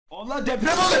Allah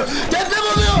deprem oluyor! Deprem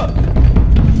oluyor!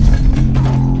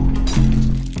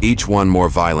 Each one more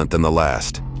violent than the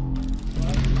last.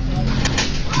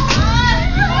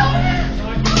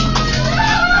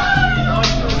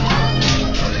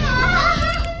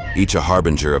 Each a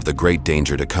harbinger of the great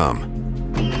danger to come.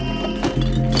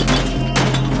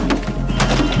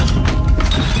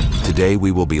 Today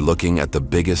we will be looking at the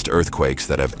biggest earthquakes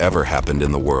that have ever happened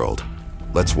in the world.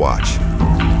 Let's watch.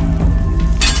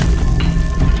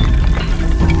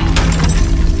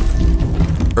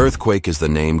 Earthquake is the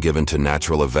name given to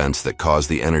natural events that cause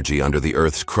the energy under the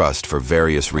Earth's crust for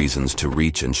various reasons to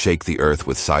reach and shake the Earth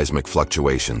with seismic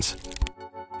fluctuations.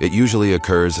 It usually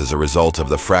occurs as a result of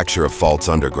the fracture of faults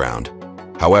underground.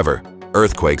 However,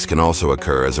 earthquakes can also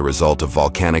occur as a result of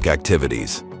volcanic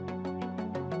activities,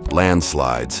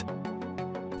 landslides,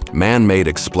 man-made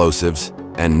explosives,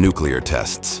 and nuclear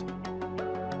tests.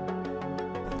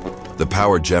 The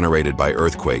power generated by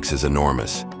earthquakes is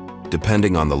enormous.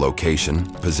 Depending on the location,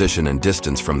 position, and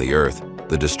distance from the Earth,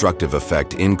 the destructive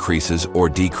effect increases or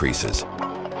decreases.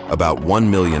 About 1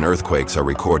 million earthquakes are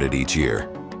recorded each year.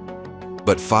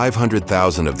 But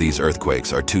 500,000 of these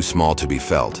earthquakes are too small to be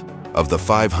felt. Of the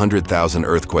 500,000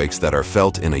 earthquakes that are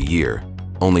felt in a year,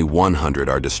 only 100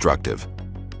 are destructive.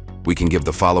 We can give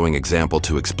the following example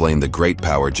to explain the great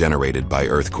power generated by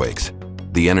earthquakes.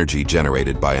 The energy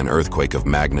generated by an earthquake of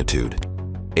magnitude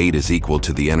 8 is equal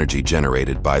to the energy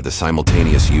generated by the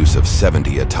simultaneous use of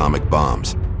 70 atomic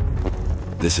bombs.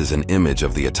 This is an image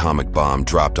of the atomic bomb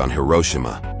dropped on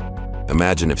Hiroshima.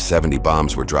 Imagine if 70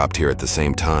 bombs were dropped here at the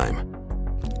same time.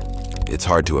 It's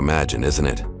hard to imagine, isn't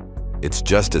it? It's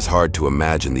just as hard to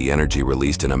imagine the energy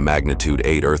released in a magnitude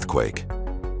 8 earthquake.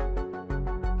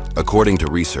 According to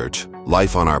research,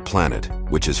 life on our planet,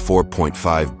 which is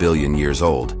 4.5 billion years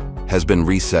old, has been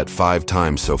reset 5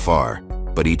 times so far,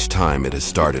 but each time it has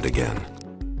started again.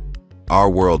 Our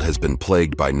world has been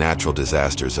plagued by natural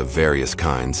disasters of various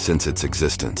kinds since its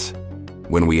existence.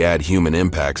 When we add human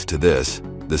impacts to this,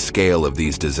 the scale of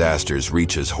these disasters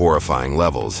reaches horrifying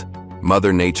levels.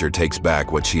 Mother Nature takes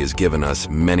back what she has given us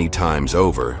many times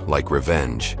over, like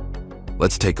revenge.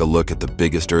 Let's take a look at the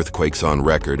biggest earthquakes on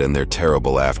record and their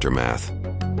terrible aftermath.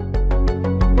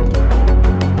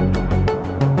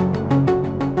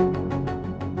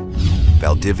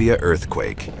 Valdivia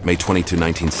earthquake, May 22,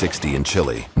 1960 in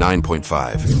Chile,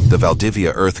 9.5. The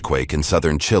Valdivia earthquake in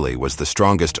southern Chile was the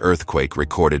strongest earthquake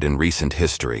recorded in recent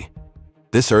history.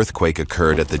 This earthquake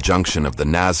occurred at the junction of the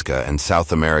Nazca and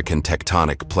South American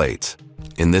tectonic plates.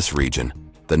 In this region,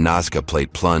 the Nazca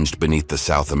plate plunged beneath the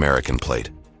South American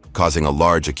plate, causing a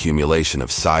large accumulation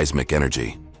of seismic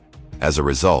energy. As a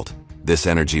result, this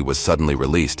energy was suddenly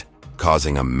released,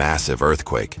 causing a massive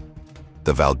earthquake.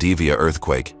 The Valdivia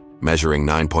earthquake, measuring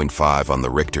 9.5 on the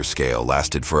Richter scale,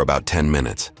 lasted for about 10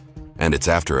 minutes, and its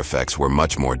aftereffects were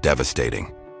much more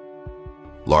devastating.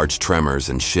 Large tremors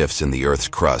and shifts in the Earth's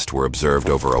crust were observed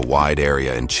over a wide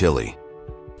area in Chile.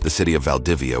 The city of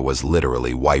Valdivia was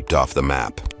literally wiped off the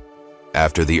map.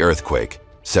 After the earthquake,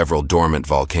 several dormant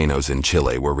volcanoes in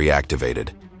Chile were reactivated.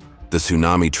 The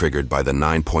tsunami triggered by the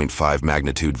 9.5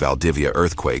 magnitude Valdivia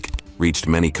earthquake reached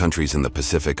many countries in the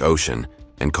Pacific Ocean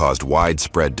and caused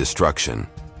widespread destruction.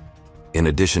 In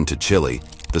addition to Chile,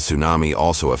 the tsunami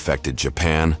also affected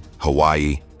Japan,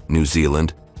 Hawaii, New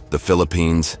Zealand, the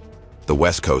Philippines, the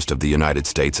west coast of the United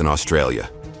States, and Australia.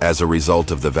 As a result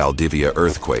of the Valdivia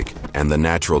earthquake and the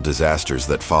natural disasters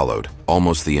that followed,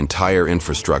 almost the entire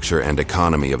infrastructure and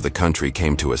economy of the country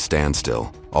came to a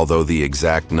standstill. Although the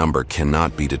exact number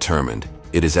cannot be determined,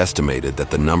 it is estimated that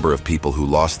the number of people who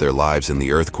lost their lives in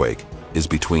the earthquake is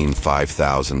between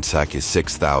 5,000 to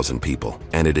 6,000 people,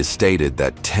 and it is stated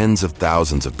that tens of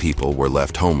thousands of people were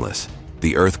left homeless.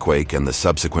 The earthquake and the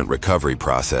subsequent recovery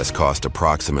process cost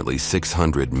approximately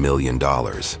 $600 million.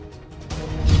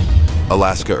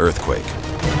 Alaska earthquake.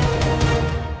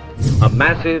 A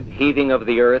massive heaving of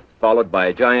the earth, followed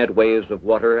by giant waves of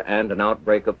water and an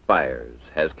outbreak of fires,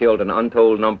 has killed an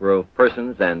untold number of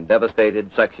persons and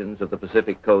devastated sections of the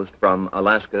Pacific coast from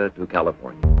Alaska to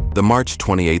California. The March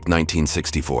 28,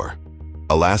 1964.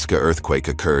 Alaska earthquake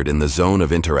occurred in the zone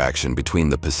of interaction between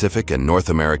the Pacific and North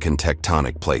American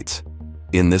tectonic plates.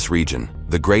 In this region,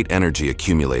 the great energy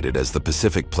accumulated as the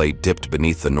Pacific plate dipped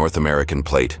beneath the North American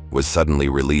plate was suddenly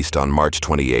released on March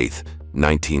 28,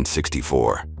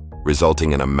 1964,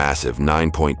 resulting in a massive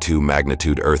 9.2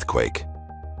 magnitude earthquake.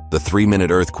 The 3-minute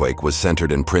earthquake was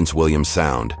centered in Prince William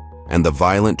Sound, and the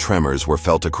violent tremors were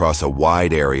felt across a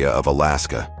wide area of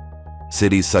Alaska.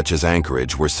 Cities such as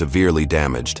Anchorage were severely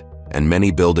damaged, and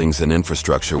many buildings and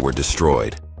infrastructure were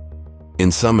destroyed.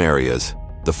 In some areas,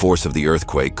 The force of the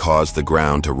earthquake caused the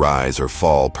ground to rise or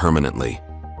fall permanently.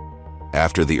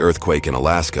 After the earthquake in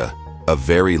Alaska, a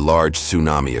very large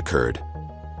tsunami occurred.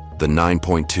 The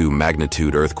 9.2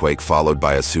 magnitude earthquake, followed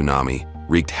by a tsunami,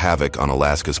 wreaked havoc on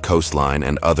Alaska's coastline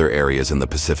and other areas in the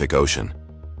Pacific Ocean.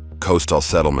 Coastal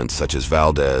settlements such as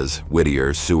Valdez,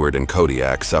 Whittier, Seward, and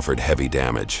Kodiak suffered heavy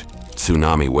damage.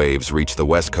 Tsunami waves reached the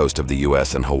west coast of the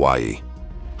US and Hawaii.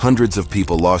 Hundreds of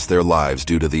people lost their lives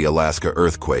due to the Alaska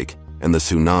earthquake and the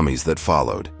tsunamis that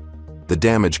followed. The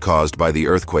damage caused by the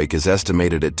earthquake is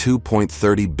estimated at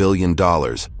 $2.30 billion,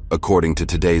 according to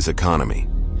today's economy.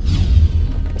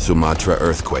 Sumatra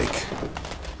earthquake.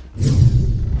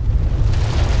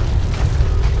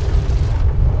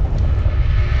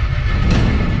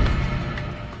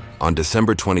 On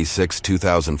December 26,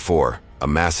 2004, a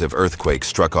massive earthquake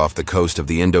struck off the coast of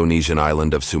the Indonesian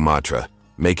island of Sumatra,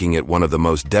 making it one of the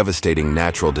most devastating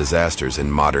natural disasters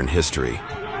in modern history.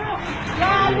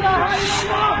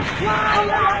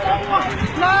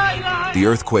 The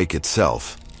earthquake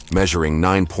itself, measuring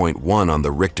 9.1 on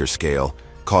the Richter scale,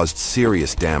 caused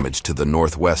serious damage to the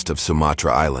northwest of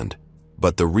Sumatra Island.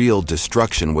 But the real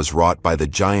destruction was wrought by the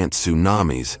giant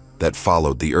tsunamis that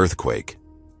followed the earthquake.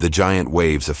 The giant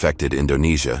waves affected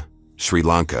Indonesia, Sri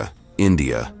Lanka,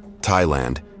 India,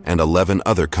 Thailand, and 11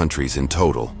 other countries in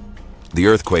total. The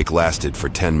earthquake lasted for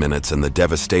 10 minutes and the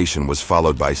devastation was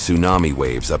followed by tsunami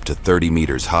waves up to 30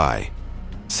 meters high.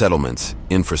 Settlements,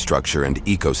 infrastructure, and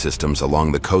ecosystems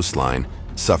along the coastline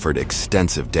suffered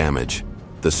extensive damage.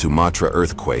 The Sumatra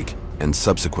earthquake and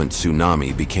subsequent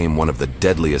tsunami became one of the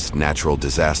deadliest natural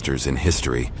disasters in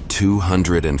history.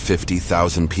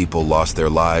 250,000 people lost their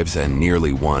lives and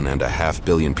nearly 1.5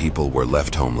 billion people were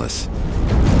left homeless.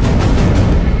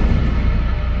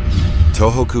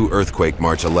 Tohoku earthquake,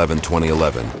 March 11,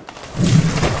 2011.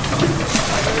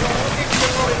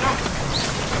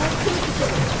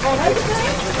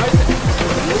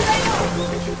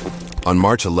 On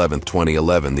March 11,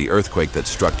 2011, the earthquake that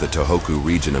struck the Tohoku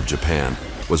region of Japan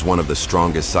was one of the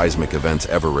strongest seismic events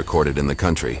ever recorded in the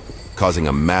country, causing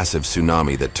a massive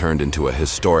tsunami that turned into a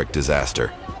historic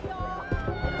disaster.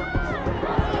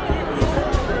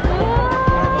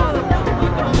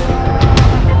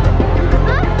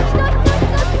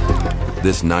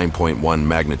 This 9.1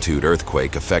 magnitude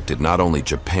earthquake affected not only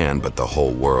Japan but the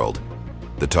whole world.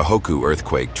 The Tohoku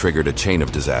earthquake triggered a chain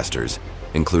of disasters,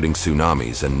 including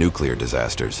tsunamis and nuclear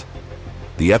disasters.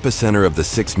 The epicenter of the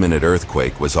 6-minute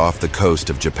earthquake was off the coast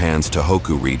of Japan's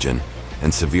Tohoku region,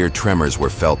 and severe tremors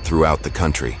were felt throughout the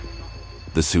country.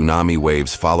 The tsunami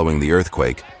waves following the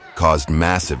earthquake caused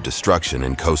massive destruction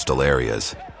in coastal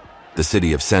areas. The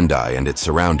city of Sendai and its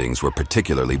surroundings were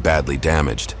particularly badly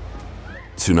damaged.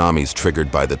 Tsunamis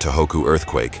triggered by the Tohoku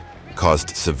earthquake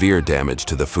caused severe damage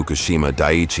to the Fukushima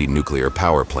Daiichi nuclear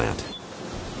power plant.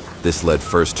 This led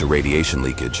first to radiation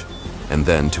leakage, and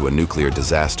then to a nuclear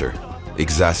disaster,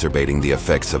 exacerbating the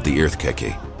effects of the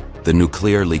earthquake. The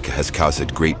nuclear leak has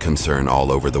caused great concern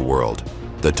all over the world.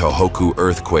 The Tohoku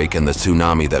earthquake and the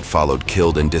tsunami that followed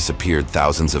killed and disappeared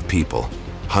thousands of people.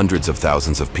 Hundreds of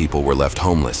thousands of people were left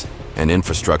homeless, and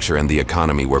infrastructure and the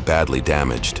economy were badly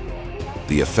damaged.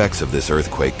 The effects of this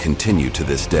earthquake continue to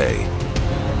this day.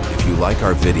 If you like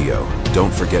our video,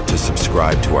 don't forget to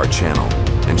subscribe to our channel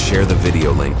and share the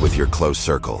video link with your close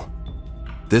circle.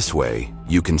 This way,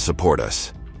 you can support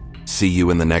us. See you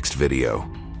in the next video.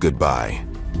 Goodbye.